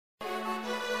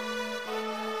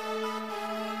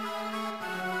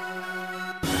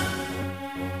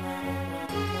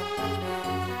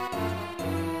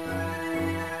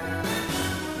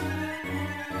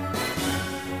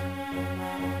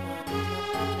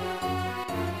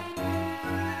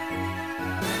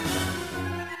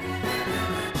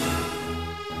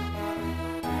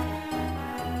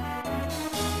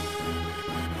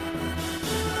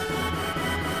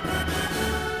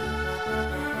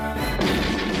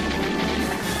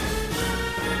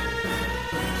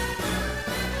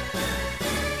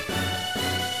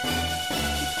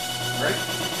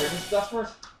That's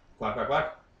first. Quack, quack,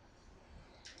 quack.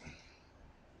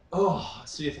 Oh,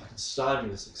 let's see if I can stymie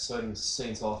this exciting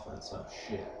Saints offense. Oh,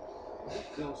 shit.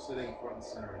 Still sitting front and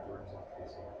center in Jordan's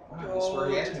office. That's where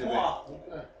he asked me to be.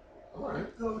 Okay.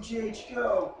 Alright. Go, GH,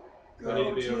 go. I need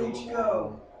to be over GH,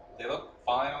 go. They look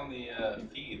fine on the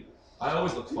feed. I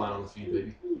always look fine on the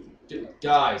feed, baby.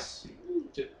 Guys.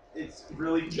 It's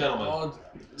really... Gentlemen.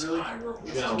 Really?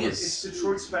 Gentlemen. It's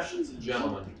Detroit's specialty.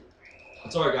 Gentlemen.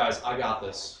 It's alright, guys. I got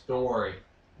this. Don't worry.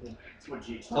 That's what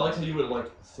GH I like how you would, like,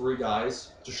 3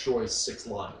 guys destroy 6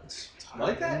 lions. I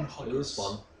like that. It was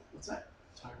fun. What's that?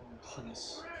 Tyrone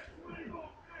Hungus.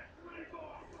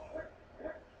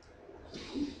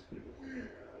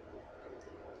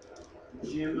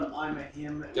 Jim, I'm a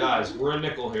him. Guys, we're a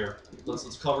nickel here.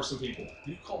 Let's cover some people.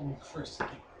 You called me first.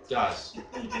 Guys,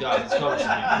 let's cover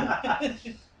some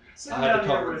people. Sit I had down to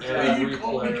here cover with every You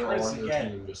called me player Chris on your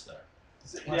again. team just there.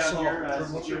 Sit down here,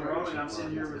 Jim Rowe, and I'm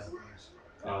sitting here with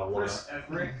What? Chris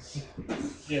Everett.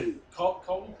 Yeah,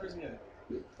 call me Chris again.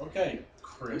 Okay,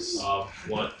 Chris.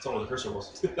 What? It's not what the cursor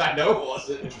was. I know it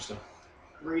wasn't. Interesting.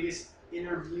 Greatest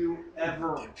interview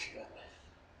ever. Dipshit.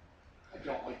 I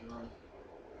don't like your own.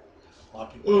 A lot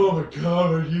of people. Oh my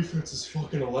god, our defense is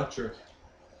fucking electric.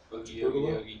 Boogie, oogie,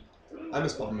 oogie. I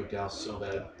miss Bubba McDowell so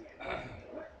bad.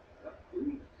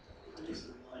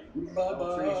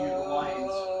 I'll trade you the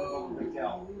Lions for Bubba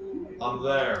McDowell. I'm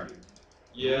there.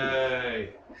 Yay.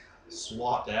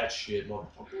 Swap that shit,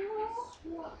 motherfucker.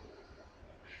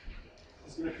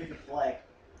 He's gonna pick a play.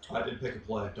 I did pick a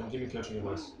play. Don't give me coaching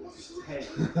advice. Hey,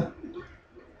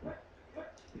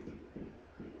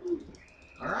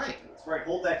 Alright. that's right.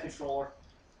 Hold that controller.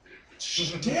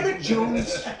 Damn it,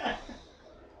 Jones!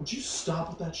 Would you stop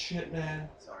with that shit, man?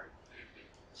 Sorry.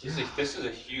 This is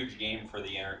a huge game for the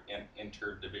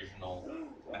interdivisional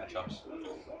matchups.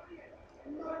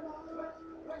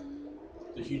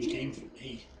 It's a huge game for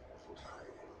me.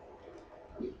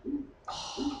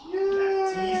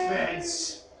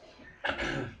 Defense.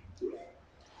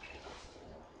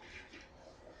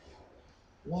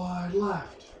 Wide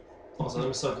left. Also, let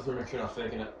me cycle through, make sure you're not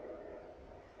faking it.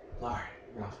 Alright,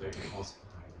 you're not faking it. Also,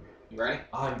 You ready?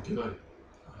 I'm good.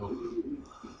 I hope.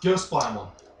 Go spine one.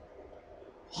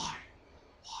 Why?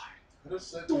 What is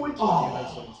second?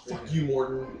 Oh, fuck you,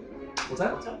 Morton. What's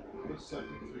that? What is second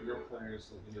for your players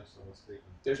that you know someone's taking?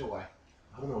 There's a way.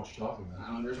 I don't know what you're talking about. I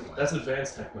don't know, there's a way. That's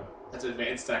advanced Tecmo. That's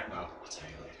advanced Tecmo. I'll tell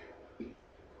you later.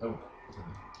 Oh.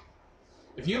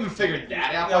 If you haven't figured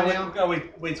that out Yeah, by now, gotta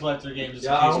wait till after the game. Just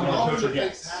Yeah, in I case don't we know. don't Coach forget.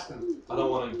 Things happen. I don't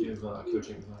want to give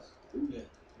coaching advice.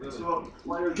 Really? So,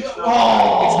 player Go- stuff.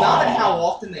 Oh! it's not how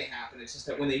often they happen. It's just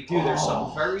that when they do, there's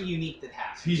something very unique that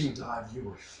happens. Feed and dive, you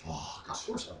were fucked. Of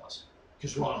course I was.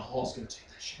 Because Ron Hall's gonna take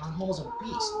that shit. Ron Hall's a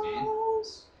beast, man.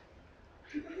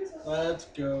 Let's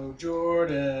go,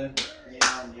 Jordan.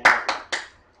 Yeah.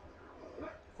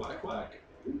 Quack, quack.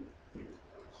 Oh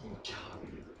my god.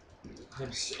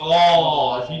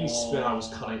 Oh, if he didn't spin, I was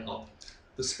cutting up.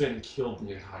 The spin killed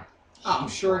the entire. Oh, I'm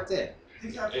sure it did. I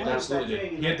think I It played absolutely that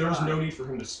did. thing Yeah, there was in no that need for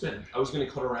him to spin. I was gonna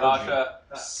cut around you.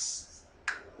 Sasha,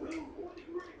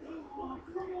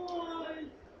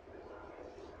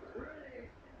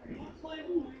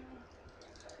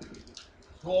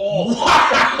 Oh,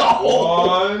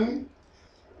 One,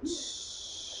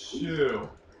 two.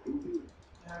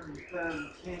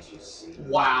 Can't you see?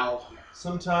 Wow.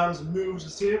 Sometimes moves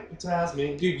just hypnotize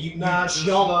me. Dude, you Not just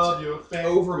jumped love your face.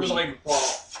 over it me. was like,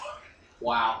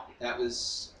 Wow. That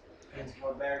was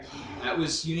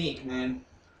unique, man.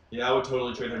 Yeah, I would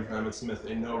totally trade him for Emmitt Smith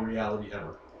in no reality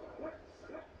ever.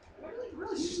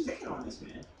 Really sticking on this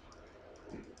man.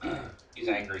 he's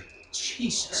angry.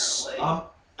 Jesus.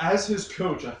 As his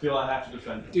coach, I feel I have to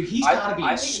defend him. Dude, he's gotta be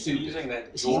I in think it's stupid. amusing that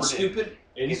Is he in Jordan stupid?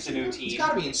 gets a new He's team,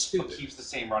 gotta be in but stupid. keeps the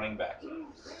same running back.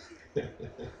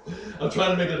 I'm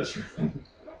trying to make that a trend.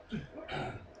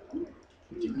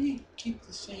 did we keep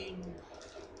the same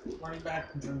running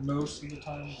back for most of the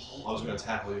time? I was gonna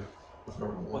tackle you.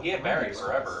 Well, he had Barry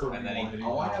forever, and then he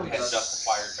Oh, I know he had does. just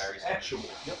acquired Barry's team, Actually,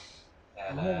 yep.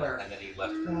 and I'm aware. then he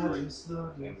left for Detroit.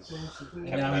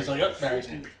 And now he's like, oh, Barry's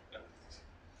good.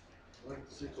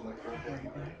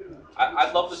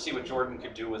 I'd love to see what Jordan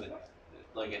could do with it,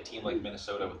 like a team like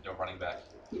Minnesota with no running back.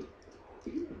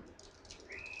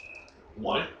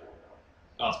 What?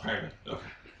 Oh, it's Perryman. Okay.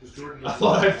 Jordan I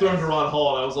thought I'd thrown to Ron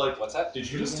Hall, and I was like, What's that? did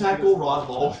you just tackle Ron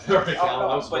Hall with Eric Oh, Allen? no,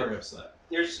 I was but- very upset.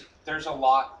 There's a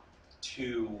lot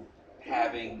to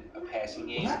having a passing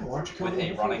game What happened? Why aren't you with coming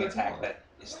a in running for attack that?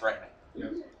 that is threatening.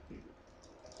 Yep.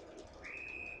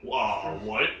 Wow,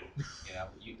 what? You know, I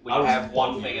when you was have one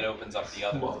above thing, you. it opens up the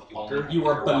other. Motherfucker. You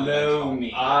are below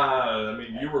me. I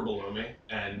mean, you were below me,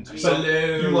 and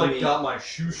Below you like me. got my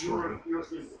shoestring.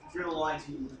 If you're the line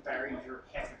team who's buried, your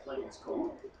half your plate is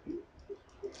gone.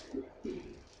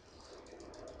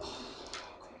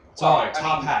 It's alright, I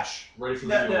top mean, hash, ready for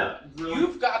the No, really.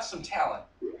 You've got some talent.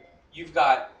 You've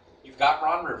got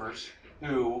Ron Rivers,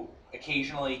 who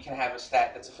occasionally can have a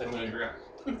stat that's a 50.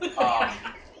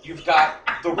 You've got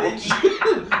the rookie.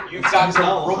 You've got the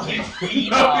rookie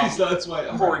phenom, that's why.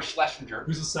 Corey Schlesinger.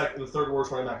 Who's the third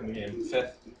worst running back in the game?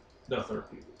 Fifth. No, third.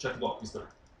 Check the book. He's third.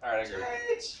 All right, I agree.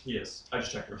 He is. I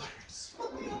just checked earlier.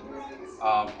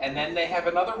 And then they have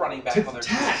another running back on their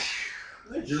team.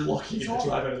 You're lucky to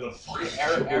drive into the fucking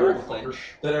Eric Lynch.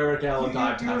 That Eric Allen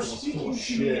dive tackle You're was full speaking of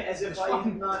to me shit. as if I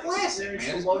did not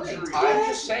experience the luxury. I'm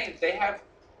just saying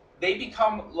they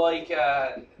become like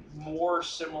more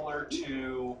similar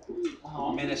to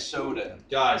Minnesota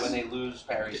Guys, when they lose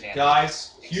Barry Sanders.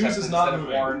 guys, Hughes Except is not instead of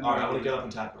moving. Warren, Alright, I'm gonna get up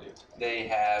and tackle you. They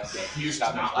have Hughes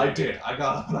got did not. I did. I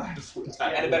got up and I had to fucking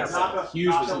tackle And a you. better player.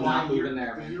 Hughes was not moving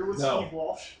there, man. You're with No. Steve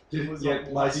Walsh. Yeah,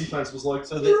 my defense was like,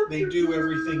 So they do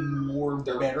everything more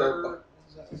better.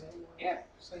 Yeah.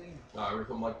 alright, we're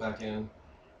putting Mike back in.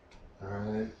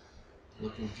 Alright.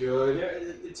 Looking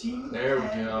good. The team There we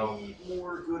can go. be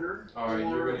more gooder. Alright, or-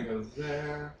 you're gonna go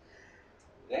there.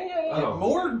 Yeah. Oh.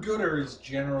 More gooder is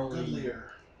generally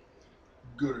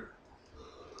gooder.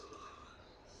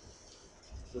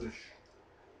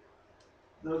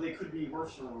 Though they could be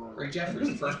worse or Ray Jeffries,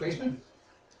 the first baseman.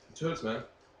 Toots, man.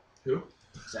 Who?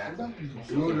 Exactly.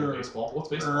 Gooder. Baseball. What's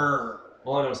baseball?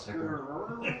 All I know is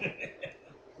Tecmo. gooder.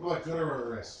 What good are our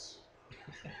wrists?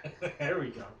 There we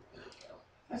go.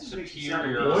 That just makes you sound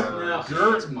Superior. good.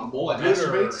 No. That's my boy.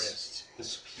 Masturbates? The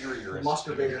superior.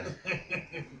 Masturbator.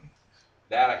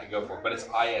 That I could go for, but it's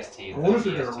IST. I wonder if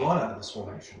they're gonna run out of this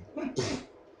formation.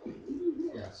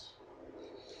 Yes.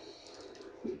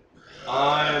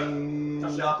 I'm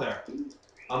not there.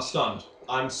 I'm stunned.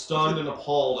 I'm stunned and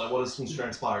appalled at what has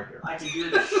transpired here. I can hear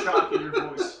the shock in your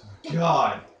voice.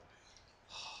 God.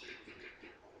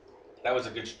 That was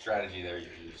a good strategy there you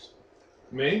used.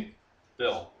 Me?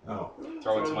 Bill, Oh. throw it to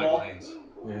Throw the Michael ball. Haynes.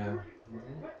 Yeah.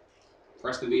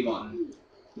 Press the B button.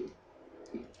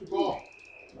 Good ball.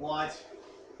 What?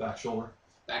 Back shoulder.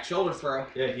 Back shoulder throw.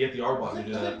 Yeah, he hit the R I button to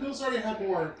think, do I that. think Bill's already had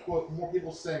more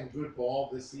people saying good ball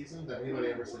this season than anybody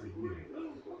ever said he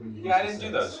did. Yeah, I didn't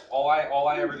do those. All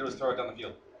I ever did was throw it down the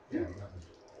field. Yeah,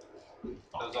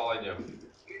 That was all I do.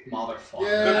 Motherfucker.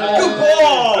 yeah. Good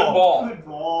ball. Good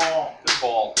ball. Good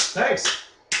ball. Thanks!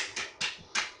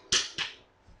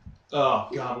 Oh,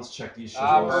 God, let's check these shit.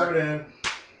 Jordan.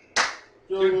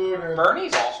 Jordan.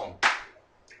 Bernie's awesome.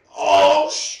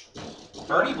 Oh,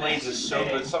 Bernie Blades is so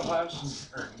good sometimes.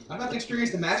 I'm about to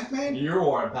experience the Magic Man. You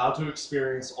are about to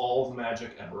experience all the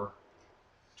magic ever.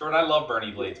 Jordan, I love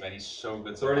Bernie Blades, man. He's so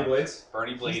good sometimes. Bernie Blades?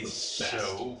 Bernie Blades He's is the best.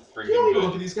 so You don't freaking even look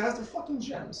at good. these guys, they're fucking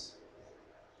gems.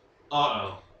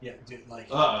 Uh-oh. Yeah, dude, like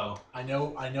Uh-oh. I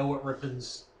know what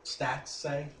Rippon's stats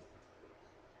say.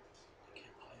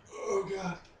 Oh,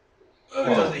 God.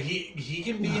 Because he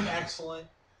can be an excellent.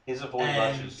 His avoid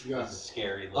And- rush Yeah. is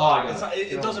scary. Oh, I It's got not,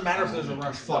 it doesn't matter if there's a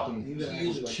rush. fucking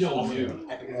He'll kill kill you.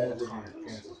 at all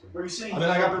times. Were you saying? I mean,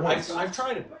 I got other points. I've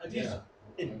tried it. I've used it.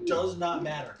 It does not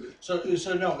matter. So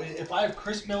no. If I have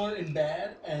Chris Miller in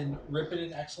bad and Rippon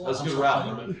in excellent, That's a I'm good still route,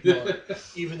 playing Norman. Miller.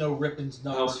 Even though Rippon's That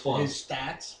was number, fun. his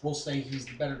stats will say he's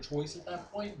the better choice at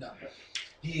that point. No,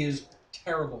 he is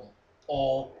terrible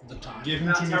all the time. Give him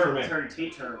Not to me for terrible, me. Terry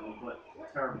Tate terrible, but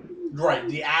terrible. Right,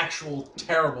 the actual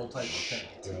terrible type of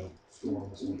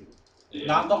thing. Yeah.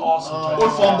 Not the awesome type. Or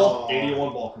of fumble.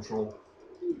 81 ball control.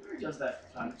 He does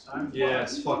that from time to time. Yeah,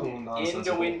 it's fucking nonsense.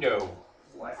 In the window.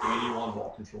 What? 81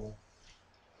 ball control.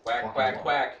 Whack, whack,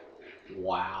 whack.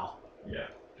 Wow. Yeah.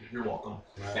 You're welcome.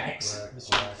 Thanks.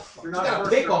 You're You not got a the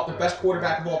pick first off the best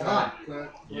quarterback of all time.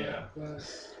 Yeah.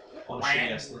 On a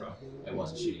shitty ass throw. It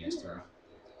was a shitty ass throw.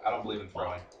 I don't believe in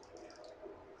throwing.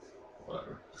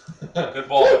 Whatever. Good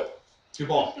ball. Good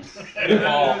ball. Good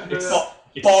ball.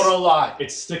 Ball don't lie.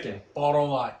 It's sticking. Ball don't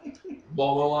lie.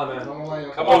 Ball don't lie,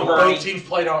 man. Come on, Bernie. Both teams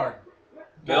played hard.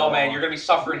 Bill, man, you're going to be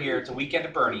suffering here. It's a weekend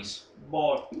at Bernie's.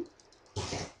 Ball.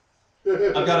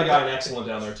 I've got a guy in excellent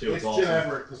down there too. It's It's Jim awesome.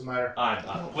 Everett, doesn't matter. I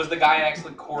don't Was the guy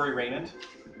actually Corey Raymond?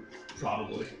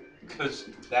 probably. Because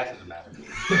that doesn't matter.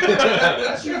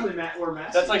 That's usually Matt or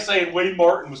Matt. That's like saying Wayne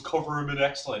Martin was covering him in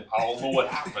excellent. I don't know what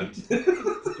happened.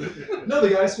 No, the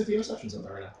guy's 50 interceptions on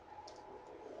there right now.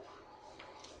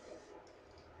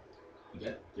 You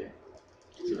good? Yeah.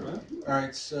 Sure, man. All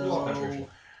right, so penetration.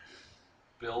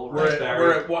 Bill we're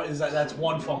Ray. at what is that? That's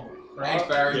one fumble, Thanks,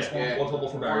 Barry. Yeah, one fumble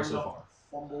for Barry so far.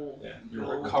 Fumble. Yeah, you're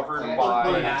right. Recovered Yeah,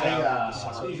 by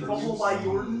Fumble by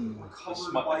Jordan.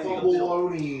 Recovered by Bill.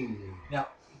 Baloney.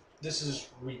 This is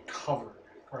recovered,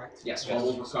 correct? Yes,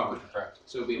 fumbles recovered. Correct.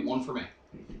 So it'll be a 1 for me.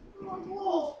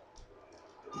 Oh,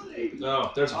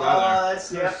 there's a guy That's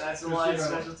the line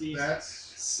specialties. That's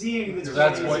Seeing the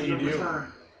That's team what is a you good do.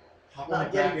 return.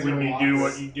 not getting it. When you do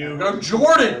what you do. Go,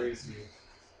 Jordan!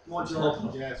 Come on,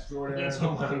 Jordan. Yes, Jordan. there. It's my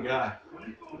own guy. What are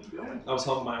you doing? I was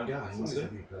helping my own guy. You Please see?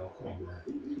 be Bill. Come on,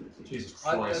 man. Jesus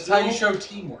That's Christ. how you show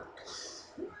teamwork.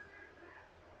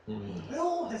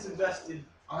 Bill has invested.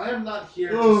 I am not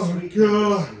here Oh, to my sweeten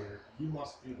God. this here. You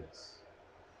must do this.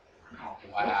 Wow.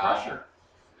 Pressure.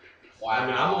 Wow. I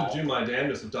mean, I'm going to do my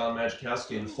damnedest with Don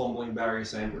Majkowski and fumbling Barry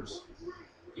Sanders.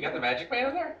 You got the Magic Man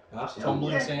in there? Absolutely.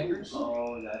 Tumbling Sanders?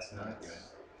 Oh, that's not good.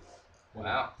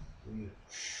 Wow.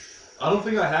 I don't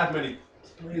think I had many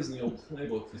plays in the old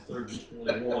playbook for 3rd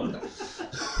and 21.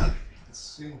 Let's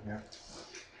see here.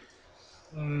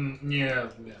 Yeah.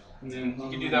 You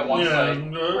can do that one play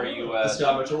where you The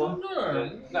Scott Mitchell one?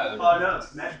 no, Oh no,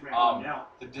 it's Magic Man now.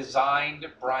 the designed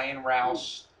Brian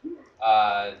Rouse.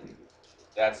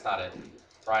 That's not it.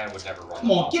 Brian would never run.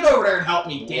 Come on, get over there and help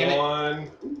me, damn it.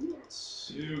 1,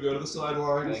 2, go to the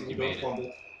sidelines I think and you go made it.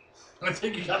 fumble. I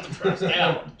think you got the first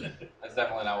down. That's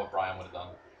definitely not what Brian would have done.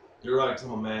 You're right, 'cause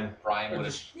I'm a man. Brian would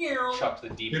have chucked the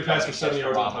deep He'd pass for 70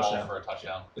 yards and a ball touchdown. for a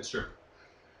touchdown. It's true.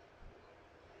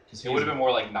 'Cause It would have been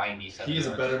more like 97. He is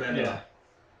a better man Yeah.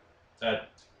 at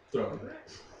throwing.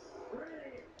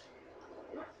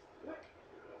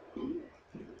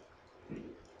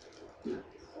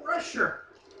 Pressure.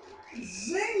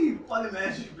 Zing by the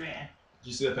Magic Man. Did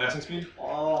you see that passing speed?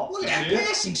 Oh, Look You at see that it?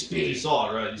 passing You speed.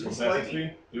 saw it, right? You saw It's the passing like-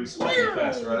 speed? It was slightly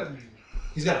fast, right?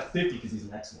 He's got a 50 because he's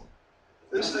an excellent.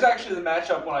 This is actually the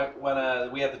matchup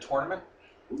when we had the tournament.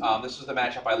 This was the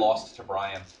matchup I lost to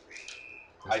Brian.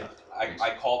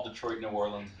 I called Detroit, New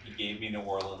Orleans. He gave me New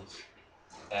Orleans,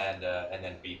 and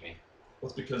then beat me.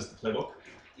 That's because the playbook?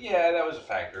 Yeah, that was a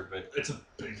factor, but It's a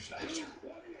big factor.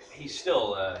 he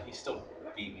still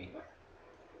beat me.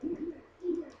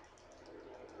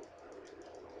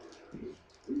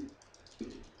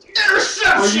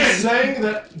 Are you saying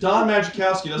that Don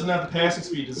Majkowski doesn't have the passing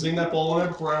speed to zing that ball in there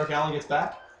before Eric Allen gets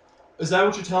back? Is that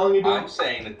what you're telling me, dude? I'm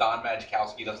saying that Don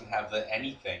Majkowski doesn't have the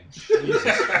anything. Jesus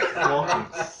fucking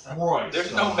Christ.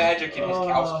 There's no magic in his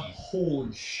Kowski.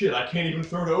 Holy shit, I can't even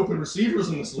throw to open receivers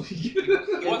in this league.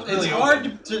 It's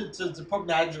hard to put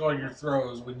magic on your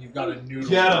throws when you've got a noodle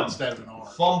Get 'em. instead of an arm.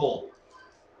 Fumble.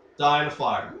 Die in a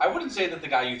fire. I wouldn't say that the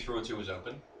guy you threw it to was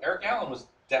open. Eric Allen was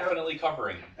definitely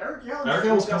covering him. Eric Allen. Eric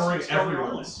Allen was still got covering some everyone.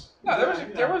 elements. No,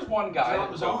 there was one guy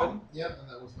that was open. Yep, and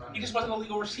that was not. He just wasn't a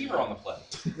legal receiver on the play.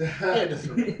 I had to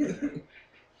throw it.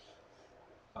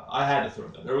 I had to throw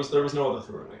that. There was no other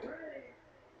throw to make.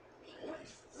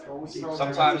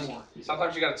 Sometimes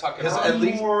you gotta tuck it Because around. at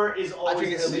least- More is I always think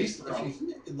the at safe least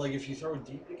throw. if you throw it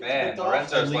deep, it gets Man, picked off,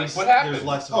 Lorenzo's at like, least "What happened?" there's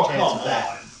less of Oh, a chance come of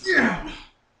that. on.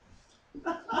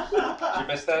 Did you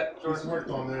miss that, He's Jordan? worked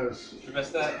on those. Did you miss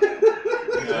that?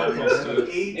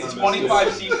 Eight. In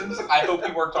 25 seasons, I hope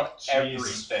he worked on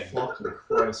Jesus everything. fucking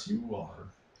Christ, you are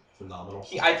phenomenal.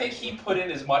 I think he put in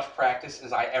as much practice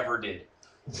as I ever did.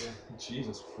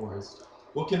 Jesus Christ.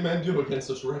 What can men do against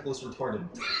such reckless retarded?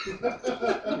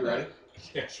 You ready?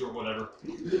 Yeah, sure, whatever.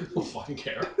 Don't fucking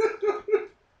care.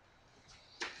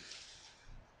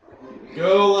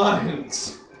 Go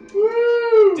Lions!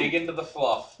 Woo! Dig into the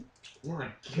fluff. My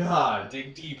God.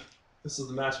 Dig deep. This is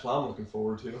the matchup I'm looking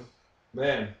forward to.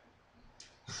 Man.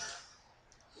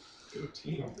 Go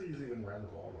team. He's even ran the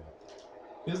ball well.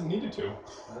 He doesn't need to.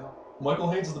 Well, Michael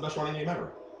Haynes is the best running game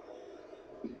ever.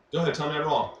 Go ahead, tell me I'm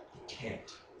wrong. You can't.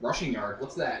 Rushing yard.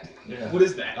 What's that? Yeah. What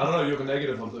is that? I don't know, you have a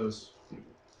negative of those.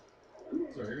 so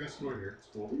you're gonna score here. It's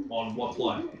cool. On what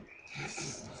play?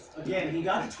 Again, he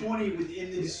got 20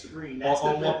 within this screen. On, That's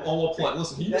on, the what, on what play?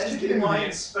 Listen, he That used is to the get in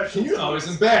Lions' special Can you know teams.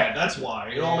 isn't bad, that's why.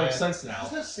 It all makes sense now.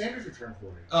 How's that Sanders return for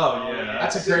you? Oh yeah.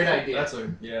 That's a great idea. That's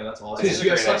awesome. It's Because a you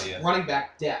have great such idea. running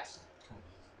back depth.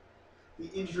 The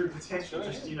injury potential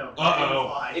just, Uh-oh.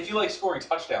 amplified. If you like scoring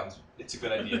touchdowns, it's a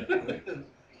good idea.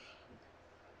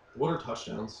 What are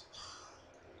touchdowns?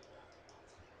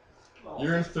 Oh,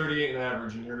 You're in 38 and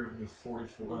average, and you're in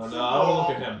 44. No, I don't look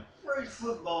at him. Great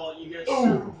football, you get Oh,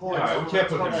 super points. alright, we over can't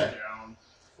put a him in. touchdown.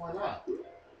 Why not?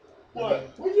 What?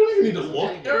 Well, you don't even need to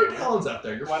look. Eric Allen's out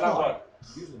there. You're Why fine. not what?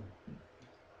 Use them.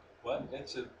 What?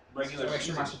 It's a So regular make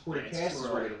sure my season. supporting cast is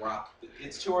ready to rock.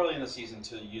 It's too early in the season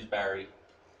to use Barry.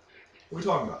 What are we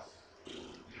talking about?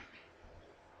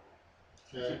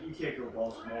 Okay. You can't go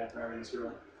balls from all Barry this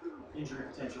early. injury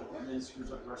potential, and then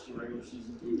screws up the rest of the regular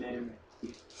season. And then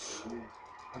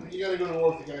I think you gotta go to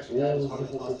war with the guys who have 100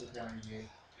 plus per county game.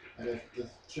 And if the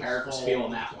chips Eric was fall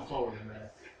feeling that one. forward in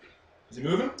there. Is he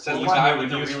moving? Says the Well, guy I with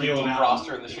the knew he was really feeling deep that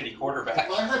roster and the shitty quarterback.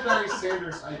 If I had Barry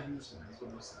Sanders, I'd use him. That's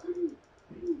what I'm saying.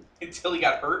 Until he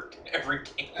got hurt every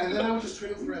game. And then I would just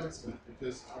trade him for Emmett Smith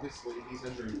because obviously he's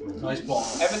injured. Nice ball.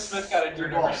 Evan Smith got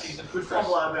injured every season. good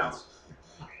fumble out of bounds.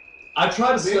 I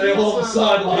tried to stay Maybe along the it's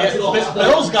sidelines. Yeah,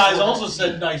 Bill's guys also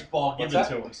said nice ball, give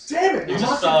What's it to us. Damn it! He I'm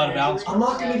just not, fell out of bounds. I'm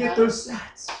not gonna get those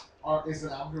stats. Is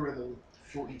an algorithm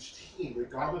for each team,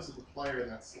 regardless of the player in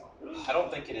that slot. I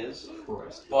don't think it is, I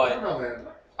don't but know, man.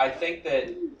 I think that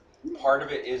part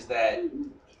of it is that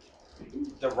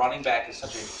the running back is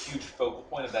such a huge focal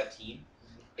point of that team.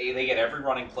 They get every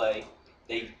running play,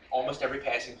 almost every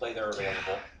passing play they're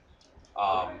available,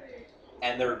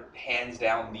 and they're hands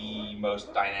down the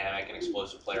most dynamic and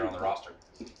explosive player on the roster,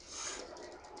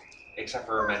 except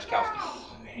for Metchkowski.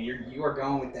 Oh, man, you are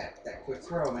going with that quick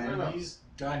throw, man. know. He's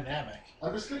dynamic.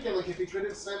 I'm just thinking, like, if he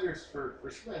traded Sanders for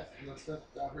Smith, and then Smith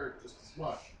got hurt just as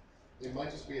much, it might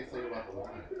just be a thing about the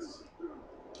Lions.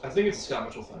 I think it's a Scott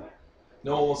Mitchell thing.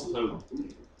 No one wants to play with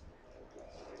him.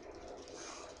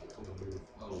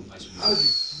 Oh, nice How did you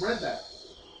thread that?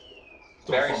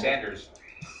 Barry fumble. Sanders.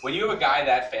 When you have a guy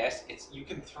that fast, you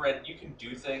can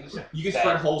do things You can that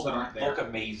thread holes that aren't there. look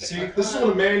amazing. See, this is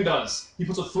what a man does. He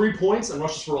puts up 3 points and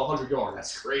rushes for 100 yards.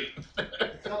 That's great.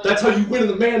 That's how you win in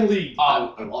the man league.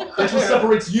 Um, I love That's what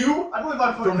separates you. I believe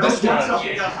I put From no this guy. myself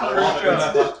Yeah, down. I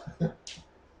love it.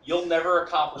 You'll never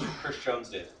accomplish what Chris Jones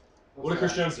did. What did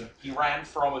Chris Jones do? He ran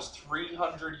for almost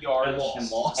 300 yards And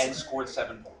And lost. and scored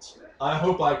 7 points. I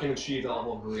hope I can achieve that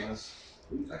level of greatness.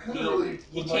 I kind of really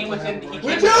he would came like to within- have he him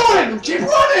We're came- run- doing! Keep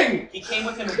running! He came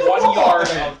within Come 1 on! yard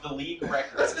of the league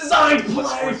record. That's designed But play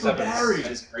scored for 7. Barry.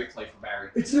 That is a great play for Barry.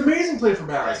 It's an amazing play for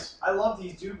Barry. I love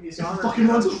these dubious He honors. fucking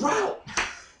runs his route.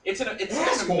 It's an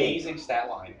Asshole. amazing stat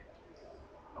line.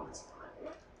 Oh, it's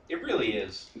not. It really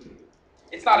is.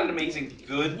 It's not an amazing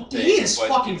good thing, He is but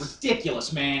fucking it's-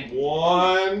 ridiculous, man.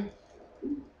 1,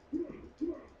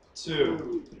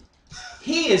 2.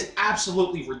 He is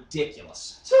absolutely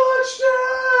ridiculous.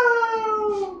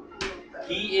 Touchdown!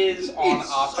 He is on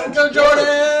offense. Go Jordan!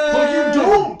 But you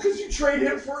don't, because you trade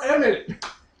him for Emmett.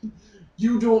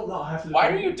 You don't not have to. Why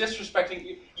are you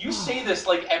disrespecting? You say this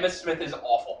like Emmitt Smith is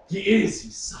awful. He is. He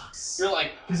sucks. You're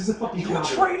like, Because he's a fucking you cowboy.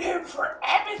 trade him for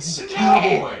Emmitt He's a Smith.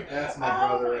 cowboy. That's my Oh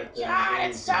brother my right there. god,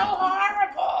 it's so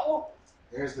horrible.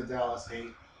 There's the Dallas hate.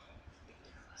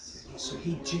 So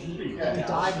he Yeah,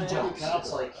 died and yeah. jumped.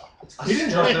 It's like He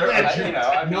didn't jump there.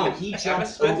 I mean, no, he Emmitt jumped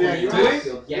Smith over Yeah, the you're right.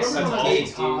 field. Yes, Remember he when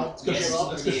did, Todd dude. came Yes,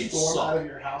 up and he just did. stormed out Suck. of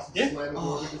your house and Yeah. slammed the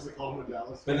door because they called him a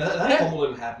Dallas Man, fan? that fumble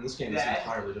didn't happen. This game is That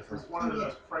entirely It different. was one of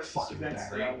those crisis Fucking events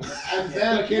Barry. that I was. And Yeah,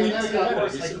 then, can't even it say got that.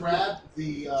 worse. He's- I grabbed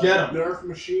the Get him. Nerf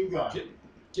machine gun.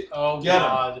 Oh Get him.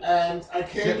 God. And I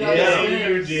came Yeah,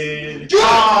 downstairs. you did.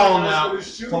 Oh, and I no. was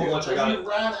gonna shoot Fumble him, lunch, I and got he it.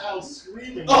 ran out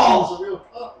screaming. Oh! It was a real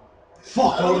cup.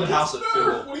 Fuck, I over was the house at like, field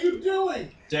 "Nerf, goal. what are you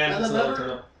doing? Dan, And it's then another remember-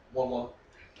 turn up. 1-1.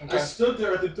 I Okay. stood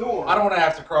there at the door. I don't want to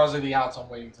have to cross any outs. I'm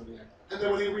waiting till the end. And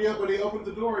then when he opened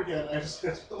the door again, I just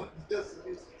went like this. And he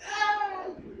was like, "Ah!"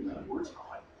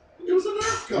 It was a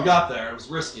Nerf We cup. got there. It was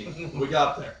risky. We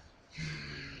got there.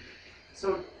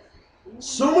 So,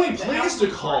 So many plays to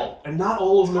call, and not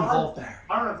all of them involve Barry.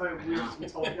 I don't know if I really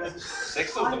told you guys this.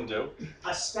 6 of them do.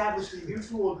 Established a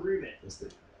mutual agreement.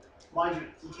 Mind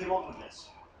you, he came up with this.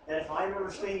 That if I'm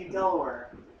ever staying in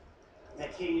Delaware,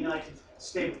 that Katie and I can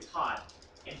stay with Todd.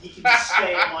 And he can just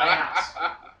stay at my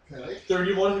house. Okay.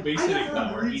 31 I basic never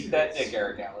power. agreed Eat to that this. dick,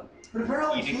 Eric Allen. But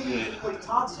apparently, Eating Katie, good. like,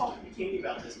 Todd's talking to Katie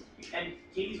about this. And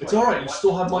Katie's It's like, alright, you "What-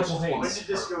 still have Michael When Haynes. did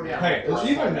this go down? Hey, it's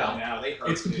even now. Now they hurt.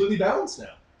 It's completely balanced now.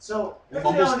 So, every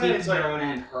Fumbles now and then deep it's in like, their own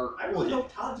end hurt. I really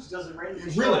hope Todd just doesn't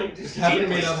randomly show Really? up and just Haven't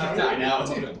deeply. made up happen. I know.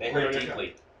 It's even. They hurt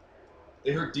deeply.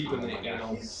 They hurt deep in the Oh my God.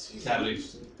 anal He's- cavity.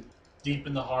 Deep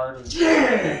in the heart of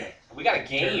Yeah! We got a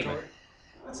game. territory.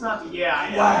 That's not the yeah. I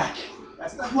know. Quack!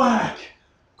 That's not Quack!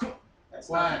 That's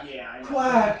Quack. not the yeah. I know.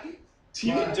 Quack!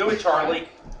 You can do it, Charlie.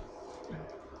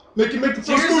 Make the first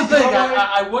Here's the move, thing. Charlie.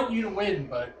 I want you to win,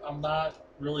 but I'm not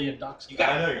really a Ducks You guy.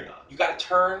 got- I know you're not. You got to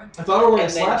turn I thought I were wearing a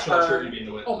And then slap shot turn- shirt you'd be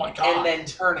into it. Oh my and God. then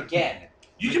turn again.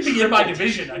 You could be in my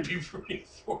division. I'd be rooting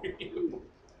for you.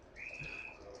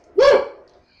 Woo!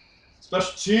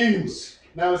 Special teams.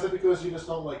 Now, is that because you just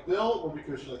don't like Bill, or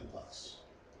because you like the Bucks?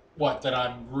 What? That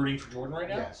I'm rooting for Jordan right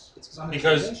now? Yes. It's on his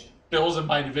Because division. Bill's in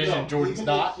my division. No, Jordan's even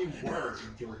not. If you were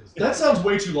in Jordan's That sounds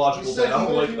way too You logical, said man. I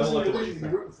don't even like if I he was don't like in the your way you division, you'd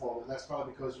think. be rooting for him, and that's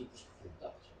probably because you just prefer the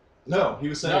Ducks. No, he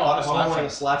was saying No, if I'm I'm wearing a saying-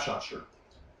 slap shot shirt.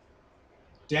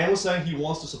 Dan was saying he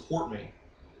wants to support me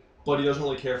but he doesn't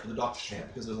really care for the Ducks chant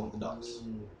because he doesn't want the Ducks.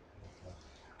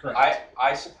 Correct.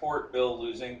 I support Bill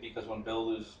losing because when Bill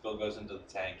loses, Bill goes into the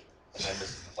tank and then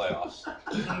misses the playoffs.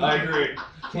 I agree.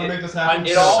 Can we make this happen?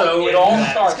 It all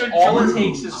That's starts. good All it proof.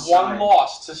 takes is one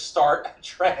loss to start a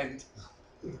trend.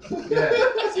 Yeah.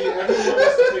 See, everyone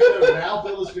has to take note. Now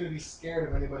Bill is going to be scared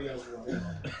of anybody else running.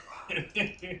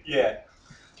 Yeah.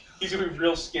 He's gonna be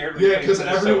real scared. When Yeah, he gets to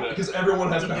Minnesota. because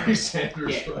everyone has Barry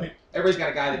Sanders, Yeah. right? Everybody's got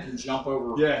a guy that can jump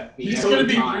over. Yeah. He's every going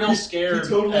to be time. real scared. He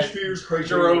totally at fears Craig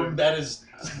Jerome Bettis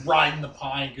riding the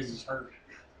pine because he's hurt.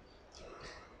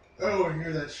 I don't want to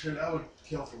hear that shit. I would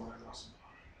kill for Leonard Russell.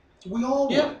 We all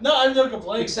would. Yeah, no, I have no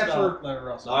complaints. Except about for- Leonard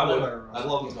Russell. No, I would. Leonard I'd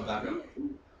Russell. love him as my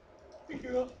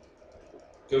backup.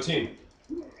 Go team.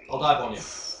 I'll dive on you.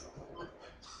 Seems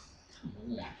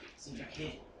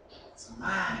like it's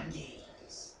my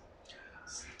games.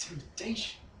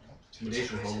 Intimidation.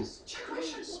 Intimidation, Holmes.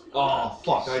 Oh,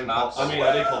 fuck. I didn't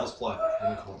call this play.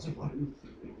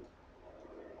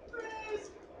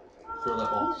 Throw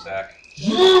that ball. Zach,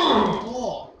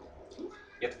 Oh. you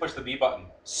have to push the B button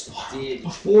Did.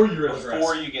 Before you're in the grass.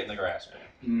 before you get in the grass.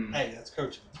 Mm. Hey, that's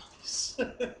coaching.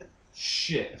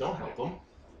 Shit, don't help him.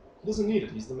 He doesn't need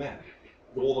it. He's the man.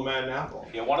 Goal the man now. Goal.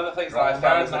 Yeah, one of the things that I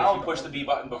found is that if you push the B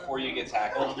button before you get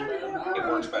tackled, it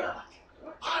works better.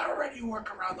 I already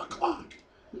work around the clock.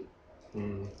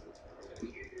 Hmm.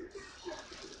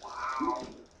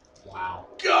 Wow.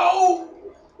 Go!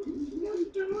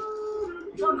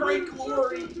 For great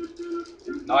glory.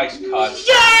 Nice cut.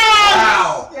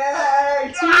 Wow.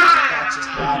 Yay! That just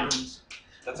happens.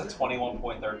 That's a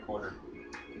 21-point third quarter.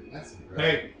 That's impressive.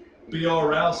 Hey, B.R.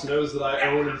 Rouse knows that I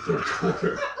own in third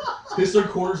quarter. His third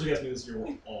quarters against me this year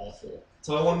were awful.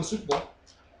 So I won the Super Bowl.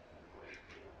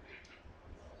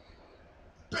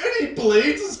 Bernie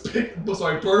Blades is picking.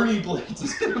 Bernie Blades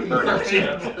is picking.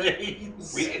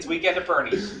 It's weekend at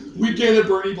Bernie's, Weekend at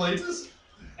Bernie Blades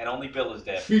and only Bill is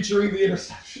dead. featuring the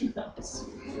interception house.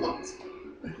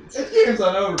 That game's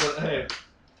not over, but hey,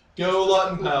 go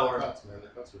Lutton power. Cuts, man. The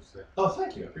cuts were sick. Oh,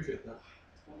 thank you. I appreciate that.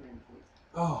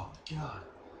 Oh God.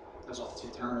 That was off 2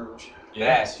 turnovers.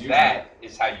 That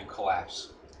is how you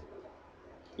collapse.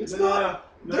 It's No, not.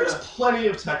 There's plenty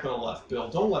of Tecmo left, Bill.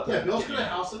 Don't let that. Yeah, Bill's get going to you.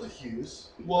 house at the Hughes.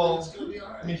 Well, It's going to be I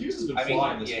alright. mean, Hughes has been I mean,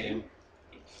 flying this yeah, game.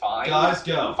 Fine. Guys,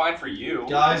 go. Fine for you.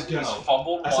 Guys, go. He's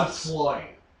fumbled I said once. flying.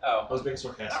 Oh, I was being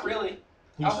sarcastic. not really.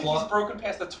 He I was don't think he's flying. broken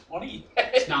past the 20.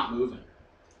 It's not moving.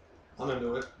 I'm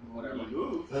into it. Whatever.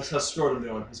 How's Scrotum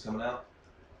doing? He's coming out.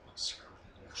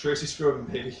 Tracy Scrotum,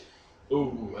 baby.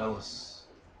 Ooh, Ellis.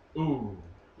 Ooh.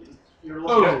 You're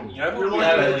Oh. looking You know at, who you're would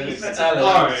looking be, at the defensive All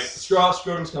line. right,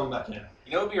 Scrotum's coming back in.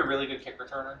 you know who would be a really good kick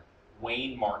returner?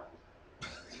 Wayne Martin.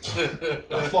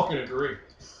 I fucking agree.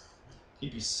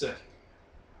 He'd be sick.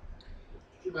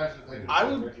 Could you imagine if they I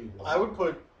could would- Reggie White? I would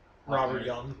put Robert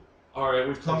Young. All right,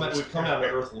 we've come down to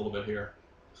earth a little bit here.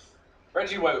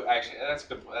 Reggie White, actually, that's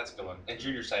good. That's a good one. And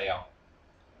Junior Seau.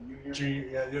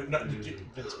 Junior,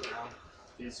 Vince Brown.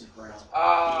 Vincent Brown.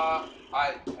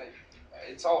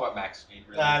 It's all about max speed,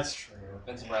 really. That's true.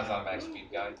 Vincent Brown's not a max speed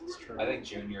guy. That's true. I think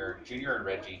Junior and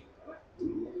Reggie.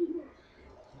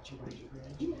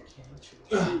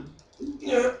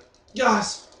 Yeah,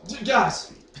 guys.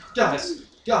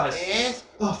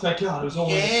 Oh, thank God, it was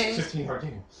only a 15-yard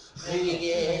game.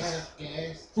 Yes.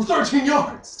 For 13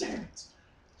 yards! Damn it!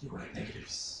 You were at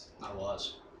negatives. I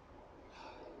was.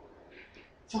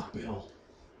 Fuck Bill.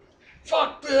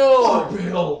 Fuck Bill! Fuck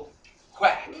Bill!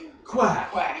 Quack,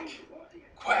 Quack! quack,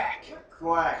 quack,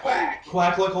 Quack. quack.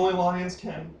 Quack like only lions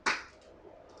can.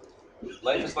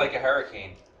 Life is like a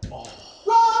hurricane.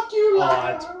 Rock you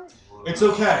like that's- It's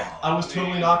okay. I was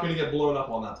totally not going to get blown up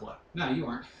on that play. No, you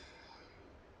weren't.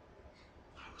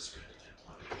 I was going to get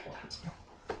blown up on that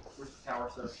play. Where's the Tower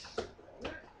Thirst?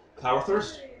 Power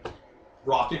Thirst?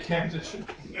 Rocket Cam edition?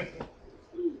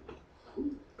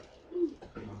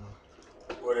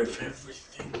 What if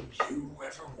everything you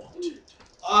ever wanted?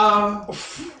 I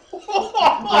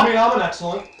mean, I'm an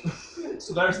excellent.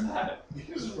 So there's that. You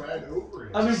just ran over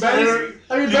it. I mean, Dude,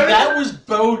 Benny. that was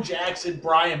Bo Jackson,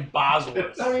 Brian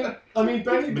Bosworth. I mean,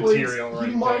 Benny Material Blades. He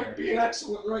right might there. be an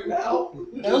excellent right now.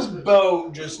 That was Bo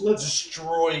just Let's-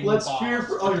 destroying. Let's Bob fear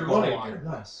for. at Oh, the you're goal running line. here.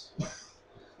 Nice.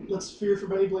 Let's fear for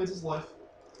Benny Blades' life.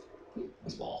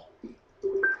 Nice ball. I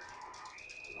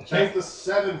That's can't. the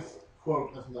 7th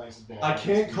quote of nice ball. I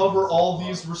can't cover all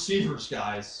these receivers,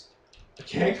 guys. I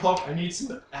can't cover. I need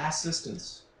some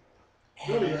assistance.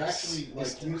 No, you're actually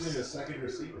like using a second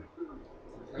receiver.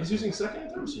 He's using second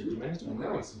and third receiver, man. He's doing No,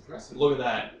 great. it's impressive. Look at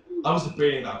that. I was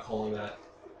debating about calling that.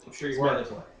 I'm sure It's you manly were.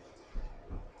 play.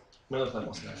 Manly play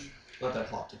mustache. Let that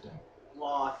clock tick down.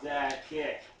 Block that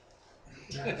kick.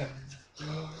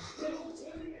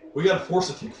 We gotta force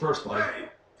a kick first, buddy. Hey,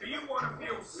 do you want to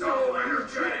feel so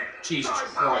energetic? Jesus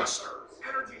Christ.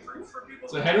 Energy drinks for people.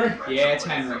 Is it Henry? Yeah, it's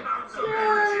Henry. With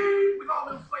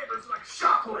all new flavors like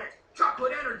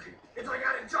chocolate energy. It's like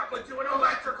adding chocolate to an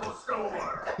electrical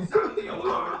store. Sound the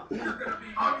alarm. You're gonna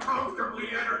be uncomfortably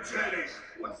energetic.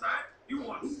 What's that? You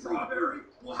want strawberry?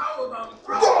 Well, how about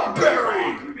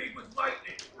strawberry? Made with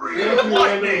lightning. Real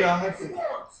lightning.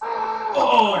 Sports.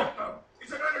 Oh!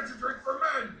 It's an energy drink for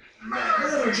men.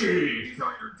 Energy. These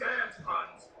aren't your dad's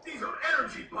puns. These are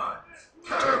energy puns.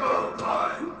 Turbo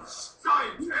puns.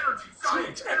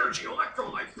 Science, energy,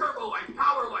 electrolytes, turbo lights,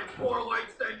 power lights, more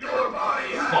lights than your body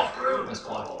has. Fuck. That's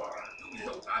fine. You'll be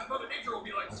so fast, Mother Nature will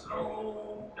be like,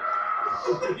 slow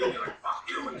down. You'll be like, fuck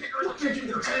you, and kick her in the face with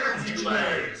your energy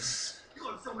legs.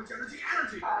 You'll have so much energy.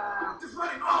 Just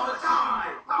running all the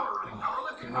time. Power running, power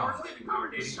lifting, power sleeping, power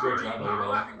dating, power eating, power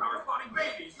laughing, power spawning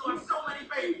babies. You'll have so many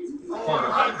babies.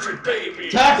 400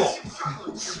 babies. Tackle!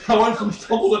 I went from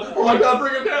fumble to, oh my god,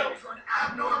 bring him down! Run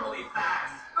abnormally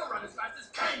fast. They'll run as fast as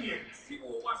canyons. People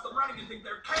will watch them running and think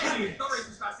they're canyons. They'll race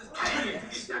as fast as canyons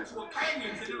against actual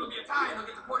canyons, and it'll be a tie, and they'll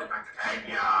get deported back to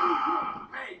Kenya.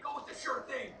 Hey, go with the sure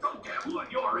thing. Don't gamble on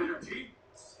your energy.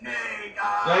 Snake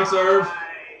eyes. Thanks, Irv.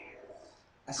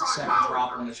 That's the second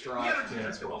drop on this drive. Yeah,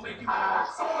 that's Will what make it you more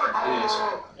sword. is.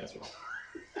 That's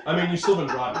right. I mean, you've still been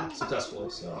driving successfully,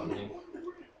 so I mean.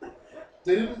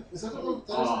 They didn't. Is that the one?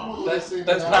 That is the one where they say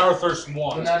That's banana- Power Thirst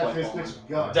 1. Banana face makes you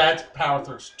gun. That's Power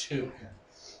Thirst 2.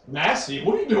 Massey,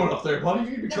 what are you doing up there, buddy? You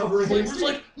need to be covering Flavors things.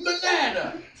 like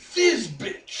banana, fizz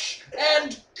bitch,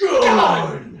 and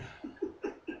Gun!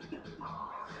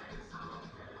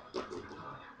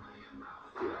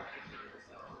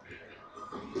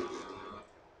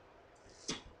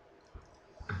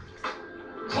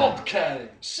 hump catting,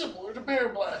 similar to bear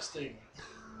blasting.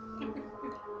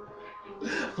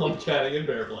 I'm catting and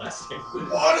bear blasting.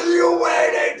 What are you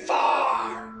waiting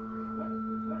for?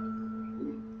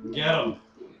 Get him.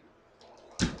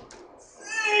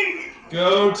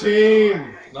 Go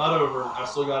team! Not over. I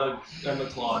still gotta end the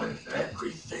clock.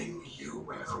 Everything you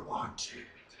ever wanted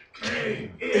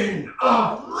came in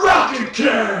a rocket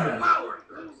can! Power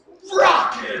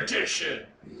Rocket Edition!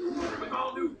 with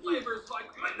all new flavors like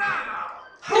banana.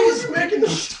 How is he making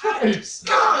those types?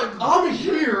 I'm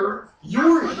here,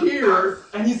 you're here,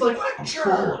 and he's like, I'm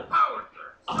falling.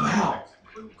 I'm out.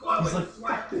 He's like,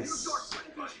 fuck this.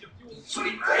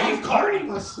 Sweet I'm calling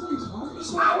my sleeves. Why are you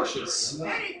so anxious?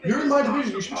 You're in my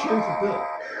division, you should be cheering for Bill.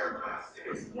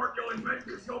 Sport you'll invent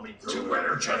because you'll be Too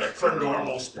energetic for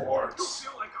normal sports.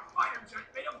 feel like a fighter jet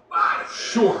made of fire.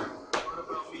 Sure. What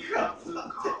about me?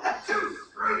 Too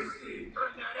crazy.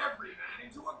 Turn that everyman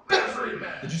into a battery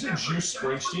man. Did you say Juice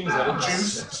Springsteen? Is that a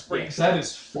Juice Springsteen. That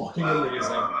is fucking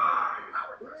amazing.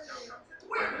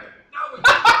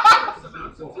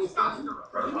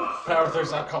 Power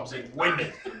Thirst now comes in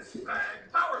winded.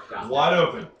 Wide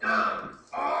open.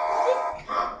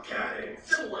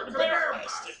 Similar to bear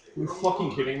blasting. Are you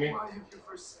fucking kidding me?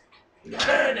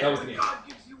 Cannon. That was neat.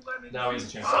 Now he has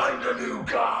a chance. Find a new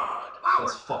god.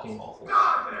 That's fucking awful.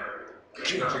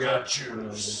 King I got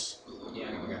juice. Yeah,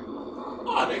 okay.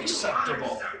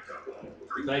 Unacceptable.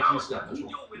 Thank you, Scott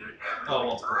Mitchell. Oh,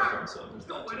 well, it's perfect. So there's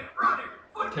that too.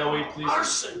 Kelly, please.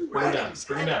 Arson. Bring him down.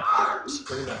 Bring him down.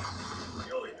 Bring him down.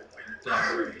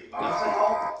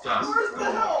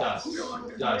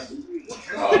 Guys.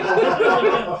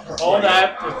 All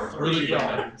that for 3 Really good.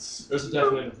 yards. There's a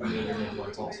definite improvement in your game.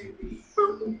 It's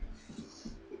awesome.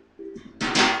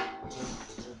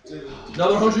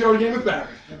 Another 100-yard game with Barry.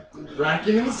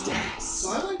 Racking in the stats.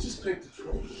 So I might just pick the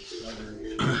troll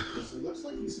because it looks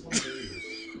like he's fun to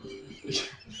use.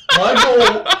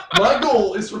 My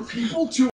goal is for people to